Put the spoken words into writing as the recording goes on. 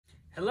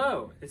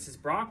Hello, this is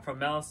Brock from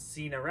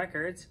Melcina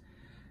Records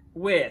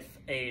with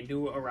a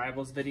new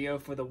arrivals video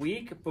for the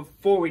week.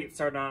 Before we get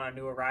started on our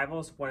new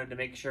arrivals, wanted to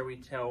make sure we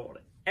told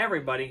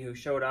everybody who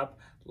showed up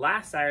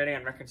last Saturday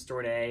on Record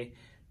Store Day,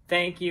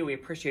 thank you. We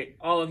appreciate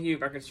all of you.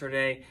 Record Store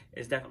Day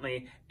is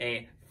definitely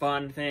a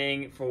fun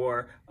thing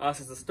for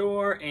us as a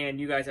store and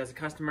you guys as a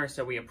customer,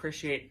 so we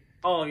appreciate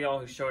all of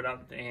y'all who showed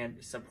up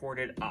and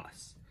supported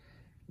us.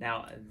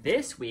 Now,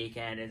 this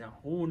weekend is a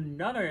whole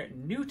nother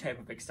new type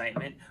of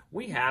excitement.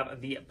 We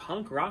have the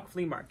Punk Rock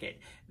Flea Market.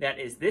 That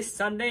is this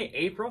Sunday,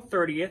 April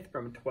 30th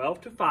from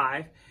 12 to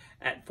 5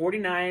 at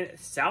 49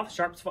 South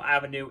Sharpsville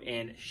Avenue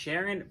in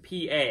Sharon,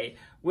 PA.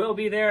 We'll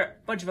be there.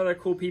 A bunch of other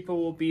cool people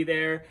will be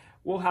there.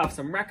 We'll have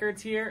some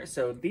records here.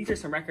 So these are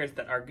some records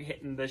that are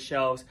hitting the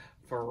shelves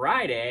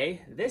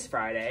Friday, this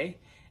Friday.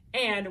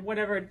 And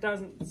whatever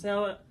doesn't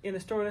sell in the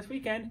store this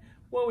weekend,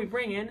 we'll be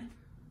bringing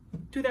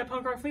to that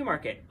Punk Rock Flea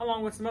Market,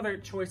 along with some other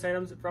choice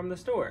items from the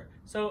store.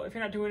 So if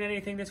you're not doing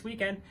anything this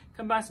weekend,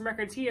 come buy some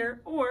records here,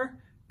 or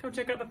come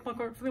check out the Punk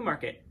Rock Flea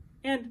Market.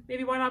 And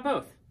maybe why not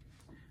both?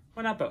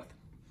 Why not both?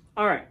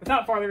 All right,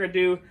 without further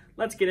ado,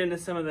 let's get into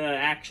some of the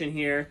action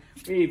here.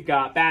 We've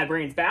got Bad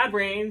Brains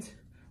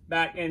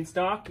back in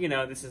stock. You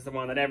know, this is the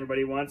one that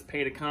everybody wants,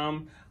 Pay to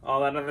Come.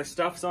 All that other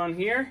stuff's on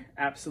here.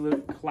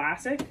 Absolute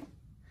classic.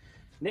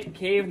 Nick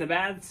Cave and the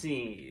Bad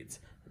Seeds.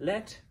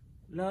 Let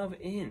Love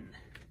In.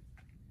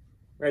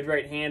 Red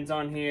Right Hand's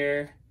on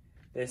here.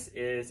 This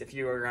is, if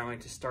you are going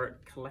to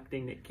start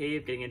collecting Nick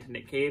Cave, getting into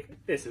Nick Cave,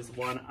 this is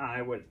one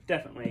I would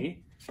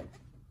definitely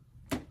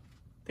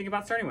think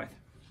about starting with.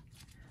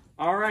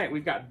 All right,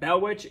 we've got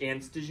Bell Witch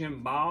and Stygian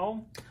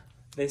Ball.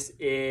 This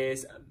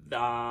is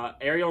the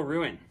Aerial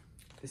Ruin.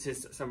 This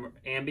is some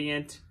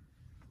ambient,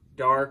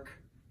 dark,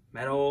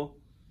 metal,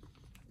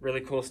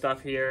 really cool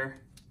stuff here.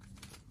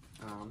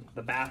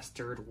 The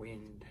Bastard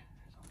Wind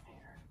is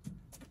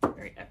on here.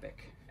 Very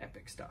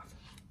epic stuff.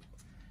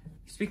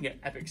 Speaking of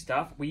epic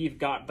stuff, we've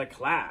got The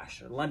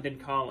Clash, London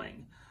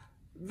Calling,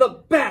 the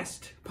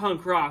best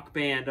punk rock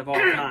band of all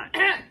time.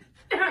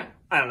 I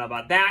don't know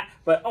about that,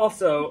 but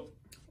also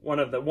one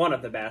of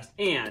the best,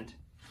 and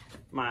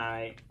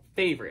my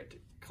favorite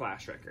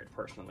Clash record,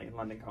 personally,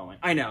 London Calling.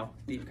 I know,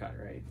 deep cut,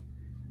 right?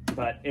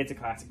 But it's a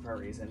classic for a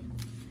reason.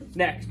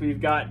 Next,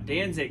 we've got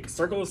Danzig,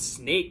 Circle of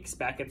Snakes,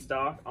 back in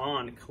stock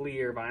on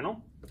clear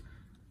vinyl.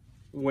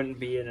 Wouldn't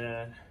be in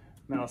a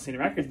Melcina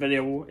Records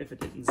video if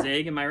it didn't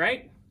zig, am I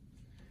right?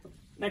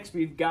 Next,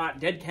 we've got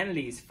Dead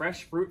Kennedys,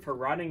 Fresh Fruit for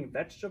Rotting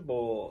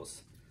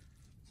Vegetables.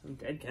 Some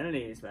Dead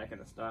Kennedys back in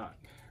the stock.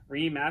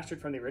 Remastered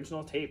from the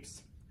original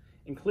tapes.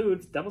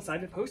 Includes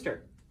double-sided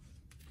poster.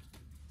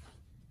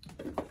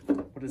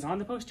 What is on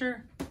the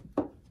poster?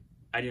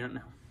 I do not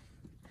know.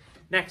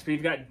 Next,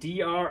 we've got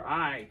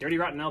DRI, Dirty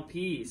Rotten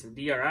LPs, some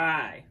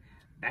DRI.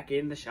 Back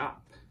in the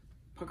shop.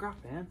 Punk rock,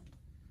 man.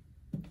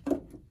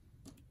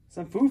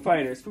 Some Foo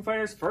Fighters. Foo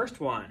Fighters'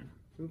 first one.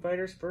 Foo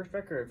Fighters' first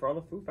record for all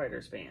the Foo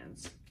Fighters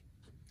fans.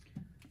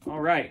 All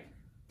right,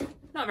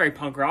 not very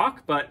punk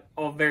rock, but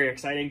all very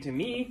exciting to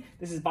me.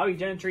 This is Bobby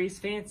Gentry's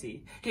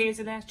Fancy. Here's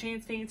the last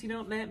chance, Fancy,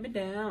 don't let me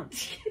down.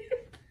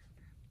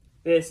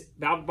 This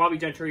Bobby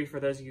Gentry, for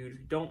those of you who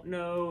don't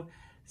know,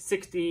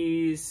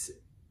 60s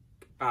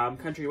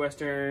country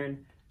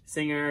western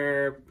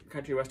singer,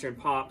 country western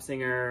pop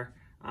singer.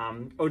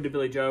 Ode to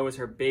Billy Joe was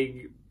her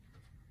big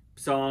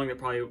song that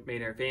probably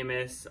made her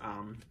famous.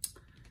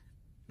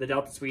 The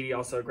Delta Sweetie,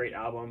 also a great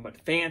album,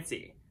 but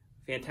Fancy,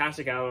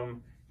 fantastic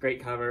album.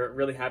 Great cover.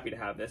 Really happy to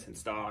have this in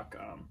stock.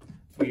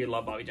 We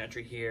love Bobby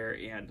Gentry here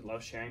and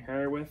love sharing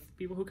her with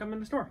people who come in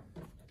the store.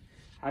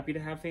 Happy to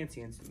have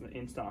Fancy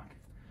in stock.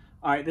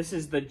 All right, this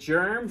is the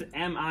Germs,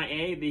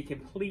 MIA, the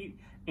complete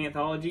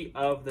anthology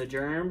of the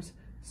Germs.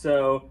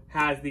 So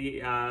has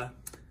the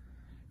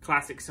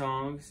classic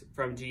songs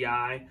from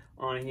GI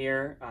on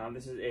here.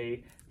 This is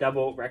a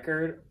double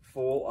record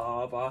full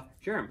of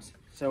Germs.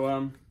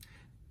 So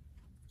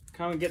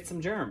come and get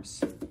some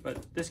Germs,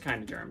 but this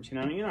kind of Germs, you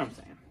know what I'm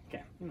saying?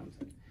 Okay, you know what I'm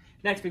saying.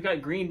 Next, we've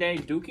got Green Day,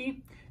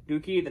 Dookie.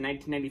 Dookie, the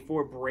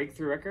 1994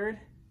 breakthrough record.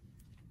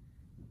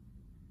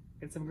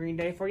 Get some Green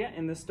Day for you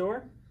in the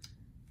store.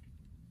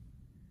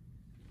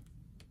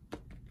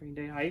 Green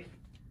Day hype.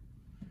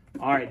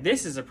 All right,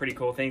 this is a pretty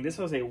cool thing. This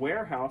was a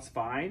warehouse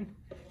find.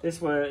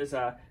 This was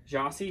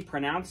Jossie,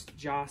 pronounced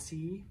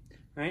Jossie,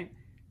 right?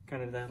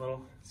 Kind of that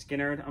little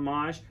Skinner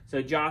homage.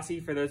 So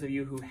Jossie, for those of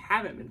you who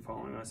haven't been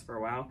following us for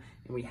a while,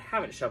 and we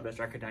haven't shoved this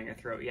record down your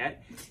throat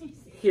yet,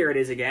 here it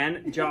is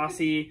again.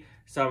 Jossie,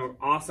 some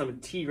awesome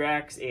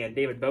T-Rex and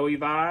David Bowie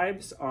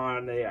vibes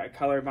on the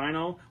color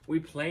vinyl. We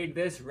played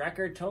this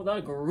record till the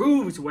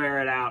grooves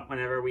wear it out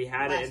whenever we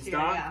had it in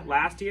stock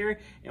last year,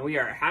 and we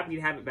are happy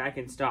to have it back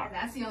in stock. And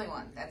that's the only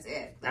one. That's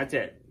it. That's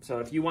it. So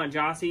if you want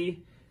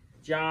Jossie,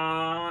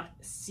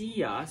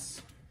 see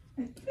us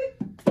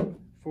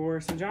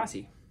for some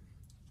Jossie.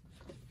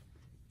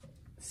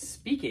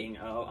 Speaking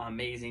of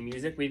amazing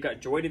music, we've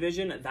got Joy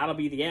Division, That'll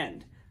Be the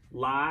End,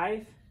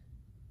 live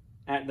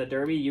at the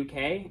Derby,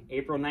 UK,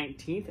 April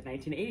 19th,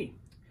 1980.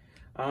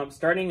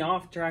 Starting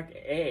off track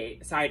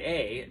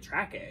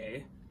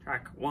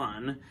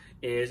one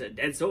is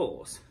Dead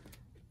Souls.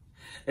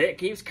 It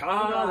keeps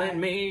calling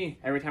me.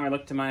 Every time I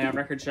look to my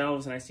record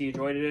shelves and I see a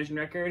Joy Division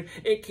record,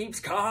 it keeps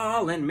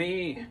calling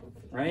me,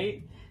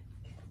 right?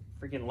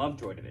 Freaking love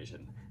Joy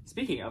Division.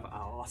 Speaking of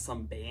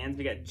awesome bands,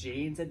 we got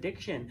Jane's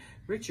Addiction,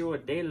 Ritual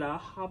de la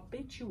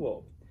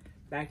Habitual.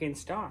 Back in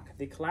stock,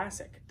 the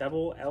classic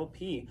double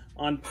LP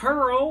on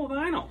Pearl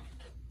vinyl.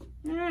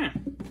 Yeah.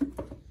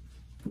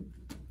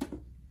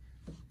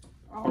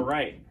 All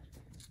right.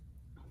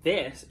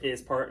 This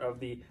is part of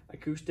the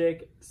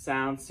Acoustic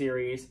Sound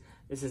Series.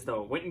 This is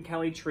the Wynton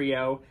Kelly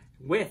Trio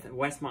with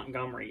Wes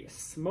Montgomery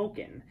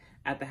smoking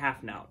at the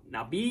half note.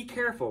 Now be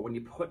careful when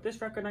you put this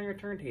record on your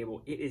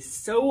turntable. It is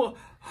so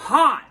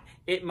hot,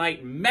 it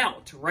might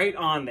melt right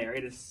on there.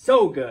 It is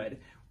so good.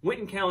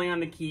 Wynton Kelly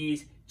on the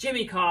keys,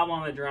 Jimmy Cobb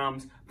on the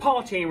drums,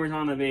 Paul Chambers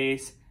on the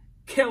bass.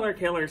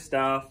 Killer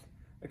stuff.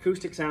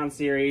 Acoustic Sound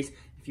Series.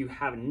 If you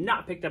have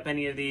not picked up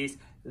any of these,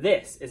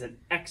 this is an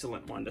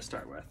excellent one to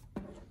start with.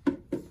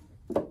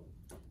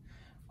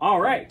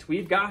 All right,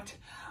 we've got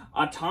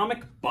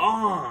Atomic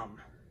Bomb.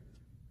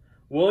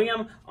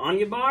 William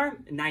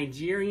Onyeabor,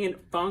 Nigerian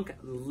funk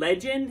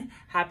legend.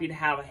 Happy to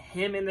have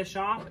him in the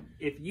shop.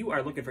 If you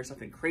are looking for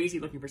something crazy,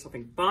 looking for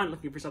something fun,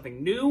 looking for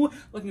something new,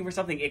 looking for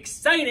something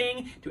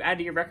exciting to add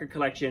to your record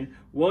collection,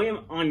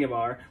 William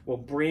Onyeabor will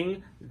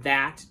bring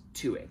that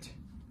to it.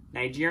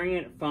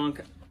 Nigerian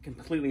funk,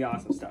 completely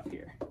awesome stuff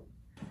here.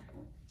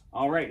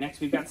 All right, next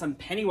we've got some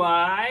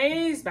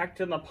Pennywise. Back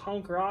to the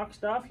punk rock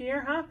stuff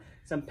here, huh?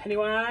 Some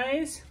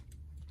Pennywise.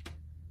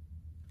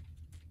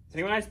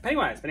 Pennywise.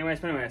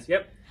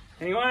 Yep.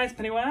 Pennywise.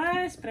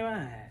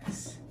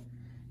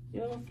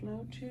 You'll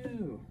flow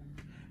too.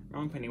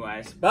 Wrong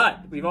Pennywise.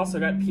 But we've also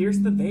got Pierce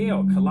the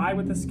Veil, Collide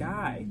with the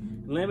Sky.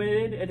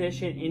 Limited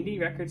edition indie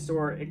record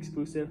store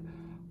exclusive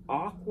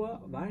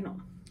Aqua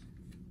vinyl.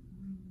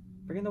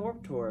 Bringing the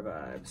Warped Tour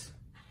vibes.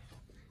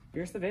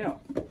 Pierce the Veil.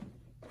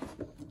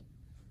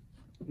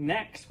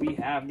 Next, we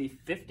have the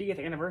 50th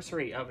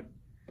anniversary of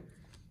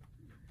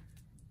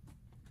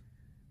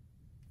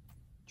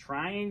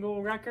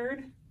Triangle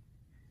record,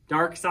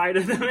 Dark Side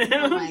of the Moon.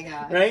 Oh my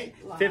gosh. Right?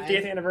 Live.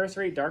 50th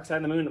anniversary, Dark Side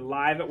of the Moon,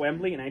 live at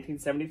Wembley in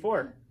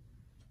 1974.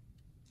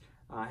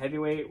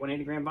 Heavyweight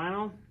 180 gram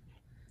vinyl.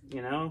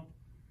 You know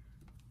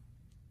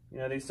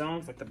these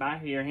songs like the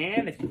back of your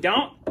hand. If you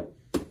don't,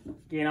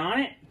 get on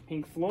it.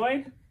 Pink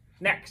Floyd.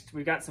 Next,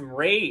 we've got some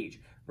Rage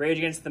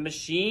Against the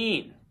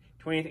Machine,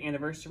 20th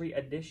anniversary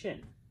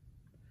edition.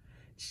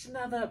 Just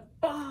another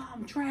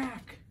bomb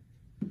track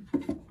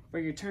for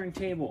your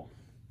turntable.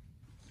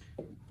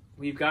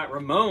 We've got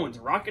Ramones,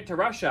 Rocket to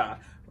Russia,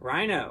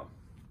 Rhino.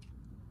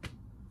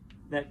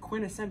 That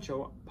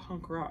quintessential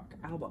punk rock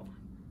album.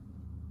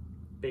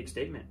 Big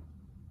statement,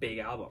 big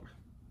album.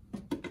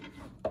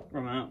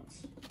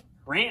 Ramones,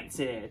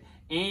 Rancid,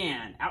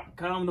 and Out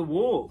Come the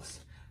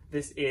Wolves.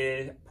 This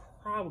is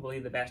probably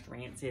the best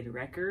Rancid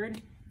record.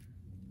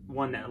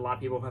 One that a lot of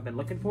people have been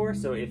looking for.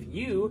 So if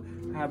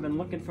you have been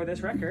looking for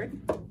this record,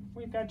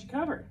 we've got you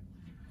covered.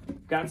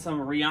 Got some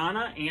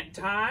Rihanna,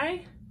 Anti.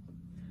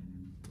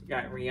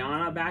 Got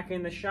Rihanna back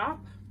in the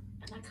shop.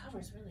 And that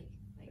cover's really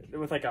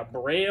with like a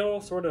braille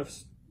sort of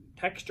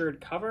textured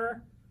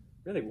cover.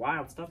 Really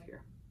wild stuff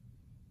here.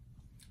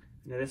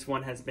 Now this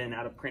one has been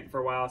out of print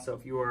for a while, so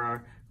if you are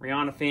a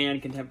Rihanna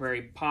fan,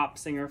 contemporary pop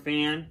singer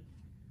fan,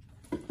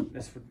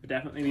 this would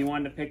definitely be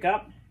one to pick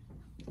up.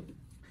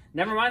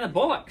 Never mind the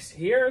Bullocks.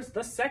 Here's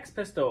the Sex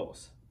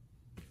Pistols.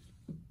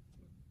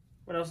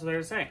 What else is there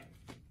to say?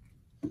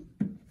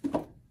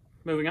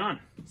 Moving on.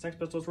 Sex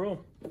Pistols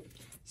rule.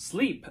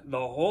 Sleep, The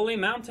Holy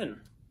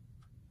Mountain.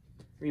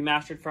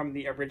 Remastered from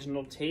the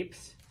original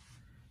tapes.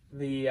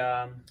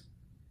 The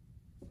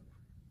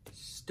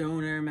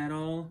stoner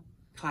metal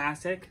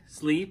classic,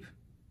 Sleep.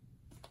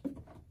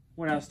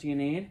 What else do you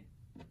need?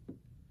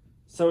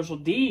 Social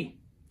D.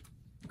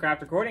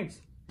 Craft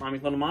Recordings.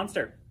 Mommy's Little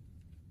Monster.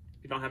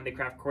 If you don't have any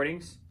craft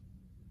recordings,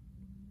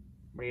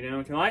 what are you doing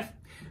with your life?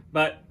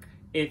 But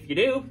if you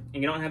do,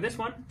 and you don't have this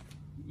one,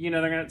 you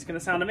know it's going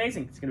to sound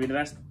amazing. It's going to be the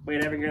best way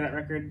to ever hear that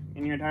record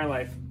in your entire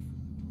life.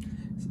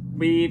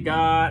 We've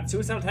got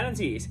Suicidal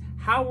Tendencies.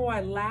 How will I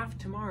laugh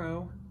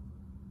tomorrow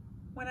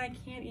when I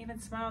can't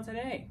even smile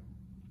today?